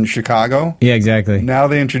guy in Chicago, yeah, exactly. Now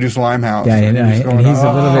they introduce Limehouse. Yeah, and he's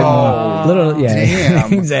a little bit more,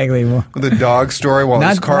 damn, exactly. With a dog story while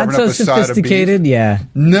he's carving up a side of beef. Yeah,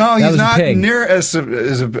 no, he's not near as it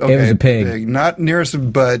was a pig. Not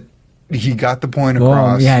nearest, but he got the point across.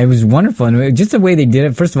 Well, yeah, it was wonderful. And just the way they did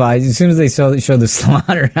it, first of all, as soon as they showed the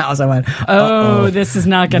slaughterhouse, I went, this is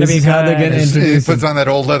not going to be good. How they're going to introduce He puts on that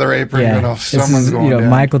old leather apron. Someone's going down.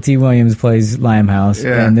 Michael T. Williams plays Limehouse,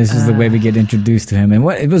 and this is the way we get introduced to him. And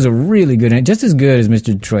it was a really good, just as good as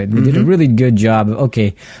Mr. Detroit. We did a really good job of,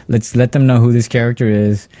 okay, let's let them know who this character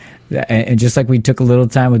is. And just like we took a little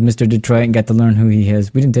time with Mr. Detroit and got to learn who he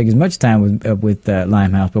is, we didn't take as much time with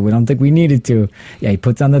Limehouse, but we don't think we needed to. Yeah, he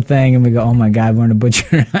puts on the thing, and we go, "Oh my God, we're in a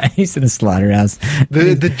butcher." He's in a slaughterhouse.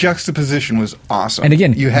 The juxtaposition was awesome. And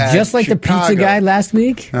again, you had just like Chicago. The pizza guy last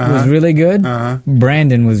week was really good.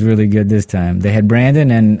 Brandon was really good this time. They had Brandon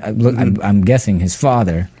and look, I'm guessing his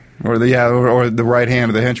father. Or the right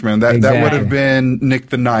hand of the henchman. That would have been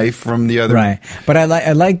Nick the Knife from the other. Right. But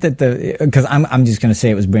I like that because I'm just going to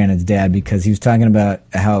say it was Brandon's dad, because he was talking about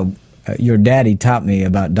how your daddy taught me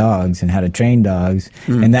about dogs and how to train dogs,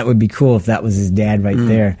 and that would be cool if that was his dad right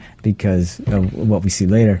there, because of what we see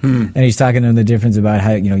later. And he's talking to him the difference about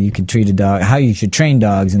how you could treat a dog, how you should train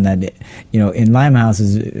dogs, and that in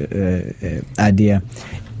Limehouse's idea,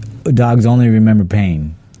 dogs only remember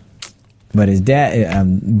pain. But his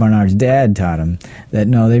dad, Bernard's dad, taught him that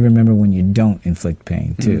no, they remember when you don't inflict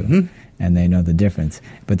pain too, and they know the difference.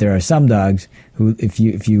 But there are some dogs who, if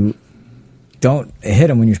you don't hit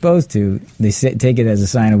them when you're supposed to, they take it as a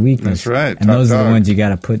sign of weakness. That's right. And those are the ones you got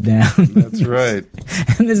to put down. That's right.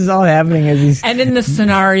 And this is all happening as he's... And in the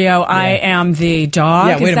scenario, I am the dog.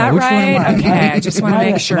 Yeah, is that right? Okay, I just want to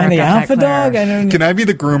make sure. Am I the alpha dog? Can I be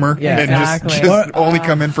the groomer? Yeah, and just only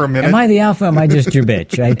come in for a minute? Am I the alpha? Or am I just your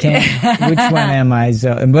bitch? I can't. Which one am I?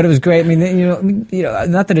 So, but it was great. I mean,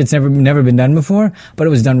 not that it's never been done before, but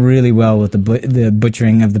it was done really well with the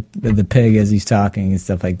butchering of the pig as he's talking and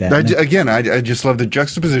stuff like that. I just love the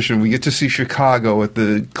juxtaposition. We get to see Chicago with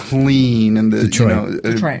the clean and the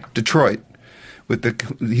Detroit. With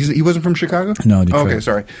he wasn't from Chicago? No, Detroit. Okay,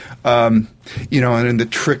 sorry. And the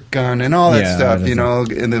trick gun and all that stuff.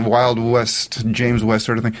 In the Wild West, James West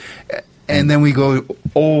sort of thing. And then we go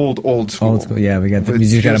old school. Old school, yeah. We got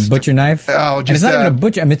you got a butcher knife. Oh, and it's not even a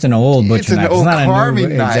butcher. I mean, it's an old butcher knife. It's an old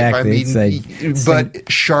carving knife. Exactly. But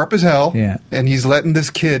sharp as hell. Yeah. And he's letting this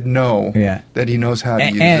kid know that he knows how to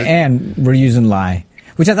use it. And we're using lye,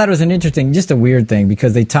 which I thought was just a weird thing,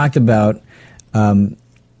 because they talked about.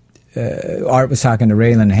 Art was talking to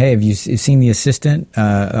Raylan. Hey, have you seen the assistant,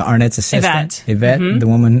 Arnett's assistant, Yvette, the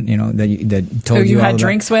woman that told you all had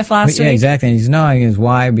drinks with last week? Yeah, exactly. And he's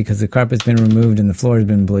why? Because the carpet's been removed and the floor has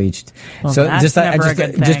been bleached. Well, so that's never a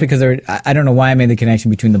good thing. Just because I don't know why I made the connection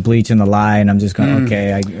between the bleach and the lye, and I'm just going,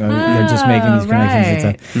 they're just making these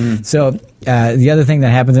connections and stuff. So the other thing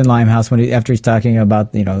that happens in Limehouse after he's talking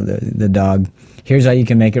about the dog, here's how you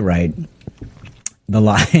can make it right. The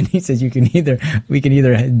lye, and he says we can either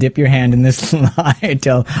dip your hand in this lye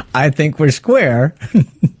until I think we're square,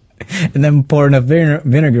 and then pour enough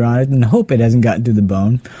vinegar on it and hope it hasn't gotten to the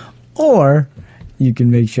bone, or you can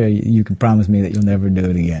make sure you can promise me that you'll never do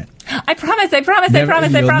it again. I promise.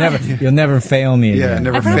 You'll never fail me again. Yeah,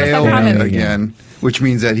 never fail me again. Which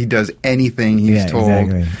means that he does anything he's told.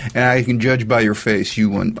 Exactly. And I can judge by your face,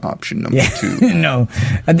 you want option number 2. No.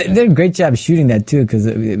 They did a great job shooting that, too, because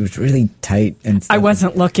it was really tight. And stuff. I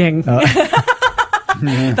wasn't looking.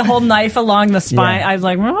 The whole knife along the spine. Yeah. I was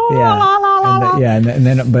like, and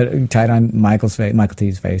then but tight on Michael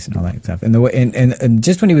T's face and all that stuff. And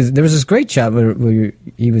just when there was this great shot where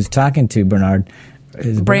he was talking to Bernard.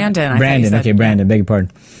 Brandon, Brandon, beg your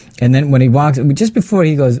pardon. And then when he walks, just before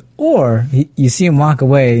he goes, you see him walk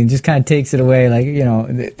away and just kind of takes it away,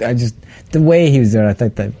 the way he was there, I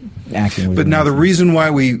thought the acting was. But now the reason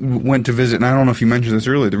why we went to visit, and I don't know if you mentioned this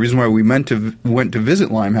earlier, the reason why we went to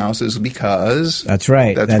visit Limehouse is because that's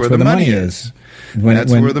right. That's where the money is. Where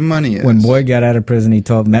the money is. When Boyd got out of prison, he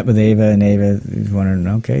met with Ava, and Ava was wondering,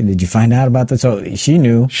 okay, did you find out about this? So she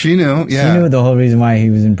knew. She knew, yeah. She knew the whole reason why he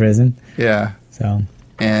was in prison. Yeah. So.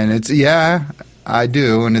 And it's, I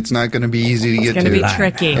do, and it's not going to be easy to get to. It's going to be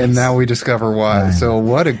tricky. And now we discover why. Right. So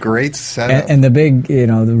what a great setup. And the big, the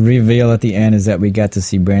reveal at the end is that we got to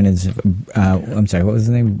see Brandon's, I'm sorry, what was his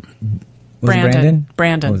name? Brandon.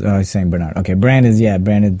 I was saying Bernard. Okay, Brandon's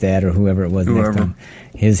dad or whoever it was next time.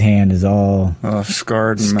 His hand is all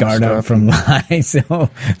scarred up from lye. So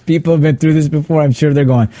people have been through this before. I'm sure they're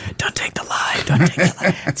going, don't take the lye. Don't take the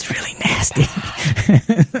lye. It's really nasty.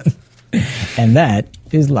 And that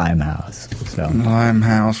is Limehouse. So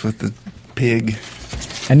Limehouse with the pig.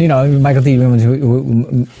 And, Michael T. Williams,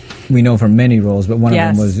 who we know from many roles, but one of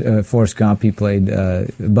them was Forrest Gump. He played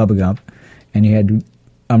Bubba Gump. And he had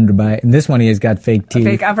underbite. And this one, he has got fake teeth.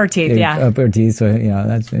 Fake upper teeth, Upper teeth. So,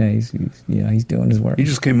 that's he's doing his work. He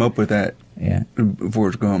just came up with that. Yeah.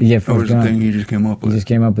 Forrest Gump. Yeah, Forrest Gump. The thing he just came up with. He just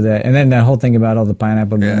came up with that. And then that whole thing about all the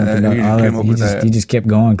pineapple. He just kept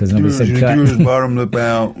going because nobody said cut. He threw his bottom lip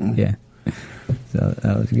out. Yeah. So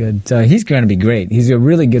that was good. So he's going to be great. He's a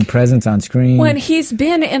really good presence on screen. When he's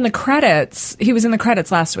been in the credits, he was in the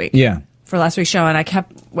credits last week. Yeah. For last week's show, and I think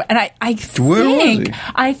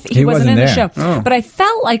he wasn't in the show, oh. But I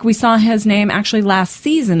felt like we saw his name actually last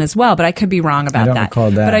season as well. But I could be wrong about that. I don't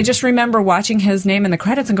recall that. But I just remember watching his name in the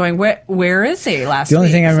credits and going, "Where is he?" Last week. The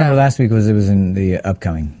only thing I remember last week was it was in the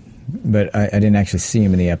upcoming, but I didn't actually see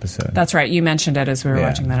him in the episode. That's right. You mentioned it as we were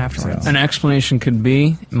watching that afterwards. So. An explanation could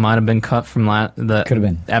be it might have been cut from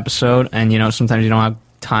the episode, and sometimes you don't have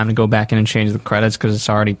time to go back in and change the credits because it's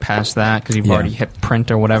already past that because you've already hit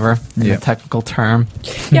print or whatever the technical term.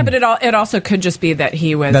 Yeah, but it also could just be that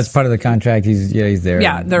he was. That's part of the contract. He's there.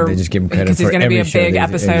 Yeah, they just give him credit because he's going to be a big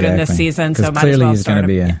episode in this season. So might clearly as well he's going to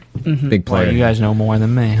be a big player. Well, you guys know more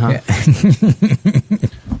than me, huh? Yeah.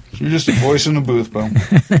 You're just a voice in the booth, Bo.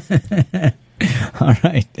 All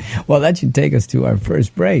right. Well, that should take us to our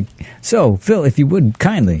first break. So, Phil, if you would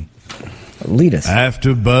kindly lead us.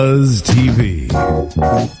 AfterBuzz TV.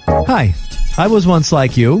 Hi, I was once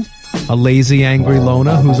like you, a lazy, angry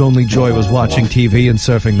loner whose only joy was watching TV and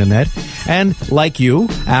surfing the net. And, like you,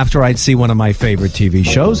 after I'd see one of my favorite TV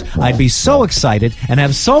shows, I'd be so excited and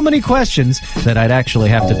have so many questions that I'd actually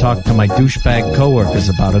have to talk to my douchebag coworkers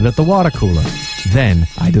about it at the water cooler. Then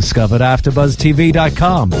I discovered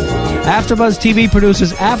AfterBuzzTV.com. AfterBuzz TV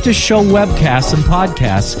produces after-show webcasts and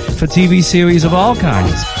podcasts for TV series of all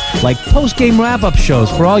kinds, like post-game wrap-up shows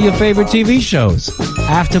for all your favorite TV shows.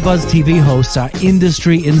 AfterBuzz TV hosts are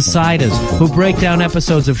industry insiders who break down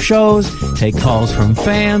episodes of shows, take calls from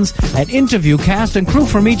fans, and interview cast and crew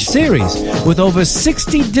from each series, with over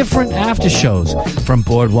 60 different after-shows, from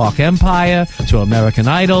Boardwalk Empire to American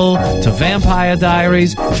Idol to Vampire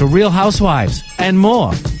Diaries to Real Housewives, and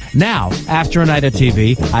more. Now, after a night of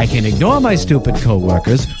TV, I can ignore my stupid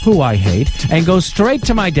coworkers, who I hate, and go straight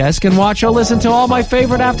to my desk and watch or listen to all my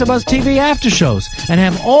favorite AfterBuzz TV after shows, and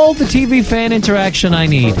have all the TV fan interaction I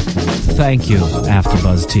need. Thank you,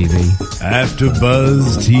 AfterBuzz TV.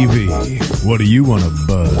 AfterBuzz TV. What do you want to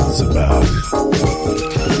buzz about?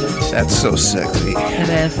 That's so sexy. It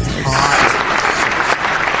is. It's hot.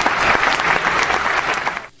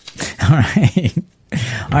 All right.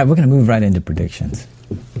 All right, we're going to move right into predictions.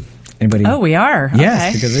 Anybody? Oh, we are? Yes,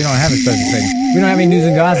 okay. because we don't have a special segment. We don't have any news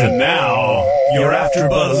and gossip. And now, your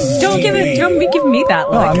AfterBuzz Don't TV. give me that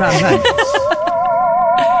look. Oh, I'm not.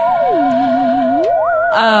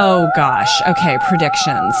 Oh, gosh. Okay,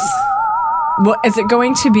 predictions. Well, is it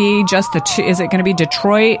going to be just the two? Is it going to be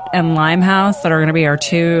Detroit and Limehouse that are going to be our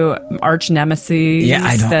two arch nemesis? Yeah,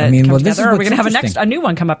 I don't. That I mean, come well, this together? is Or are we going to have interesting. a new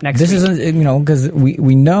one come up next This week? is, because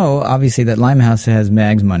we know obviously that Limehouse has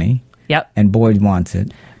Mag's money. Yep. And Boyd wants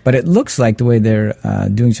it, but it looks like the way they're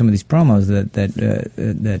doing some of these promos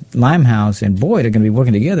that Limehouse and Boyd are going to be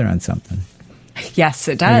working together on something. Yes,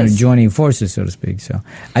 it They're going does. to joining forces, so to speak. So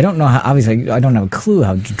I don't know how. Obviously, I don't have a clue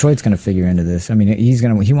how Detroit's going to figure into this. I mean,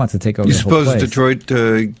 he wants to take over. You the whole suppose place. Detroit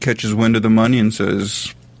catches wind of the money and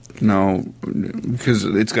says, "No," because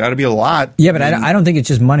it's got to be a lot. Yeah, but I don't think it's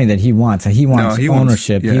just money that he wants. He wants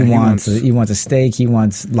ownership. He wants a stake. He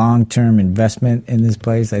wants long-term investment in this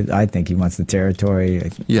place. I think he wants the territory.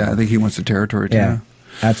 Yeah, I think he wants the territory too. Yeah,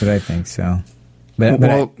 that's what I think. So.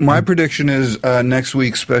 My prediction is next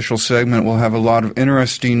week's special segment will have a lot of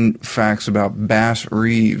interesting facts about Bass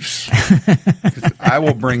Reeves. I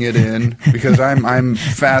will bring it in because I'm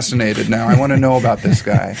fascinated now. I want to know about this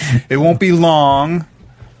guy. It won't be long,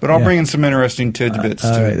 but I'll bring in some interesting tidbits.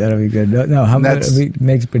 All right, that'll be good. No, how about we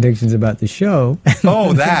make predictions about the show?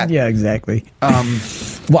 Oh, that. Yeah, exactly.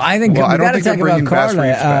 Well, I think we got to talk about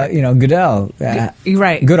Carla. Goodell. You're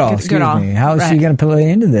right. Goodall. Excuse me. How is she going to play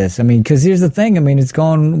into this? I mean, because here's the thing. I mean, it's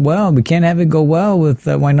going well. We can't have it go well with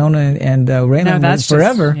Winona and Raymond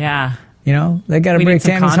forever. Yeah. They got to break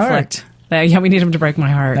Tammy's heart. Yeah, we need him to break my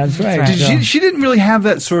heart. That's right. She didn't really have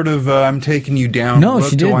that sort of I'm taking you down look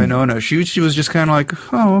she didn't. to Winona. She was just kind of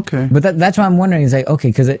like, oh, okay. But that's why I'm wondering, is like, okay,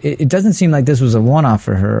 because it doesn't seem like this was a one-off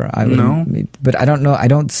for her. But I don't know. I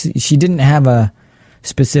don't see, she didn't have a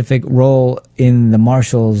specific role in the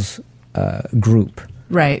Marshals group.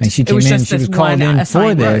 Right. And she came in, she was called in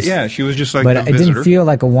for this. Right, yeah, she was just like but a it didn't feel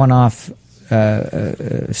like a one-off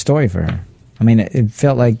story for her. I mean, it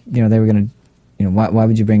felt like, they were going to, why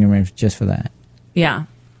would you bring her in just for that? Yeah.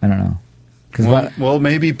 I don't know. Well,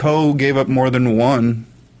 maybe Poe gave up more than one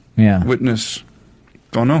witness.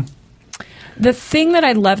 Don't know. The thing that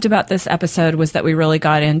I loved about this episode was that we really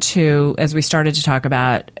got into, as we started to talk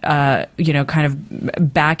about, kind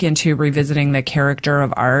of back into revisiting the character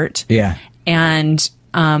of Art. Yeah. And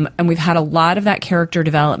we've had a lot of that character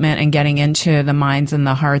development and getting into the minds and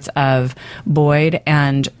the hearts of Boyd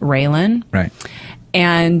and Raylan. Right.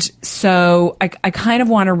 And so I kind of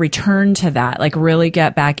want to return to that, like really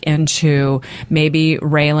get back into maybe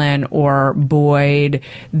Raylan or Boyd,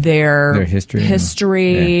 their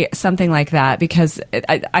history, something like that, because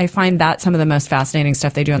I find that some of the most fascinating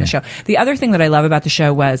stuff they do on the show. The other thing that I love about the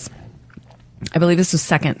show was, I believe this was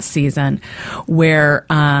second season, where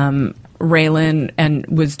Raylan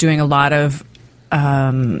was doing a lot of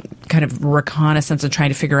kind of reconnaissance and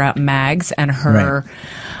trying to figure out Mags and her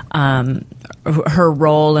her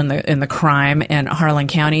role in the crime in Harlan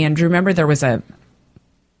County. And do you remember there was a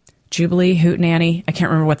Jubilee Hootenanny? I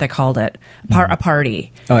can't remember what they called it. A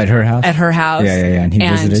party. Oh, at her house? At her house. Yeah.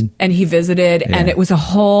 And he visited. And it was a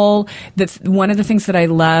whole... one of the things that I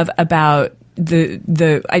love about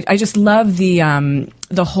I just love the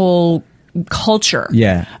whole culture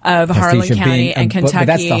of Harlan County and Kentucky. But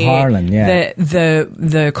that's the Harlan,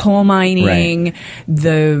 the coal mining,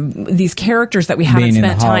 these characters that we haven't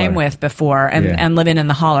spent time with before, and living in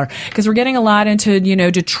the holler. Because we're getting a lot into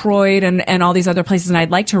Detroit and all these other places, and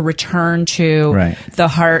I'd like to return to the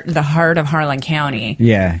heart of Harlan County.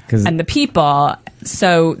 Yeah, and the people.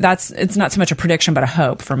 So it's not so much a prediction, but a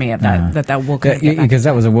hope for me of that will kind of get back. Because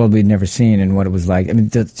that was a world we'd never seen, and what it was like. I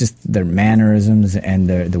mean, just their mannerisms and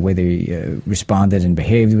the way they responded and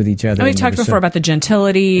behaved with each other. And we talked before about the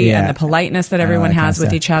gentility and the politeness that everyone has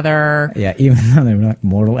with each other. Yeah, even though they're not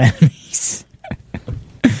mortal enemies.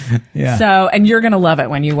 Yeah. So, and you're going to love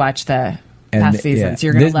it when you watch the past seasons.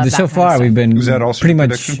 You're going to love that. So far, we've been pretty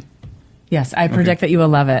much. Yes, I predict that you will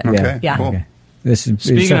love it. Okay, yeah. Cool. Okay.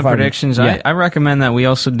 Speaking of predictions, I recommend that we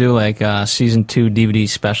also do like season 2 DVD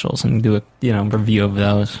specials and do a review of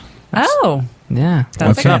those. Yeah,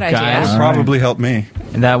 that's a good idea. That would probably help me.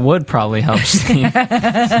 That would probably help Steve.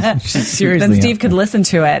 Seriously, then Steve could listen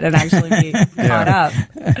to it and actually be caught up.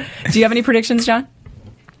 Do you have any predictions, John?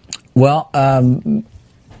 Well, no,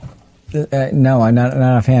 I'm not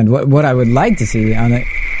offhand. What I would like to see on it.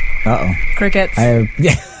 Crickets.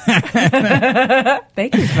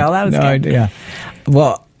 Thank you, Phil. That was good. Yeah.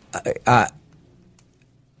 Well,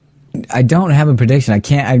 I don't have a prediction. I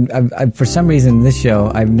can't. I for some reason, this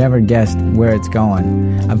show, I've never guessed where it's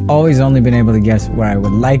going. I've always only been able to guess where I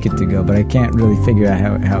would like it to go, but I can't really figure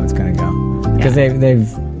out how it's going to go because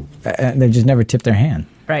they've just never tipped their hand.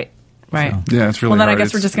 Right. Right. So. Yeah, it's really. Well, then hard. I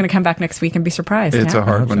guess we're just going to come back next week and be surprised. It's a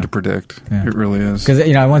hard one to predict. Yeah. It really is. Because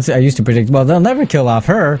I used to predict. Well, they'll never kill off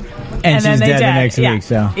her, and she's dead the next week.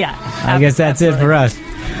 So I guess that's it for us.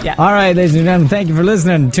 Yeah. All right, ladies and gentlemen, thank you for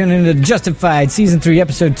listening. Tune in to Justified Season 3,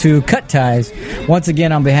 Episode 2, Cut Ties. Once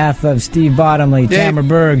again, on behalf of Steve Bottomley, Tamara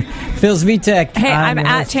Berg, Phil Svitek. Hey, I'm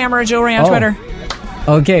at Tamara Jewelry on Twitter.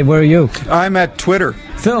 Okay, where are you? I'm at Twitter.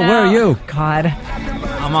 Phil, where are you? God.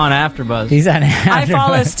 I'm on AfterBuzz. He's on AfterBuzz. I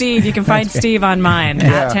follow Steve. You can find Steve on mine,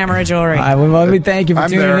 at Tamara Jewelry. All right, well, we thank you for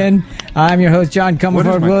tuning in. I'm your host, John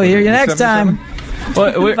Comerford. We'll hear you next time.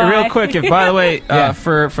 Well, real quick, by the way,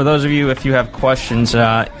 for those of you, if you have questions,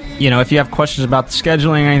 if you have questions about the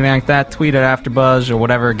scheduling or anything like that, tweet at AfterBuzz or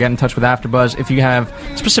whatever. Get in touch with AfterBuzz. If you have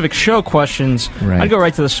specific show questions, I'd go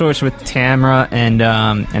right to the source with Tamara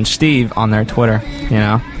and Steve on their Twitter.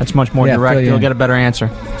 That's much more direct. You'll get a better answer.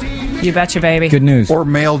 You betcha, baby. Good news. Or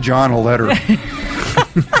mail John a letter.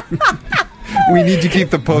 We need to keep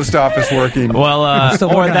the post office working. Well,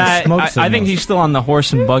 or that. I think he's still on the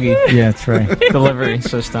horse and buggy. Yeah, that's right. Delivery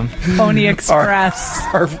system. Pony Express.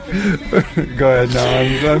 Go ahead,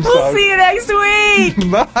 no, I'm we'll see you next week.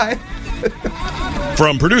 Bye.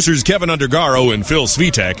 From producers Kevin Undergaro and Phil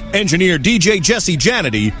Svitek, engineer DJ Jesse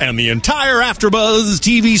Janity, and the entire AfterBuzz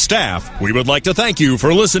TV staff, we would like to thank you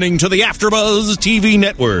for listening to the AfterBuzz TV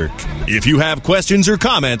network. If you have questions or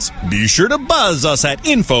comments, be sure to buzz us at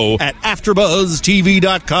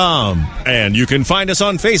info@AfterBuzzTV.com. And you can find us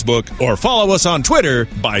on Facebook or follow us on Twitter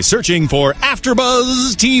by searching for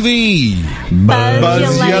AfterBuzz TV.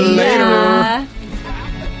 Buzz you later.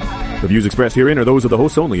 The views expressed herein are those of the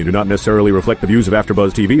hosts only and do not necessarily reflect the views of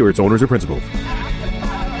AfterBuzz TV or its owners or principals.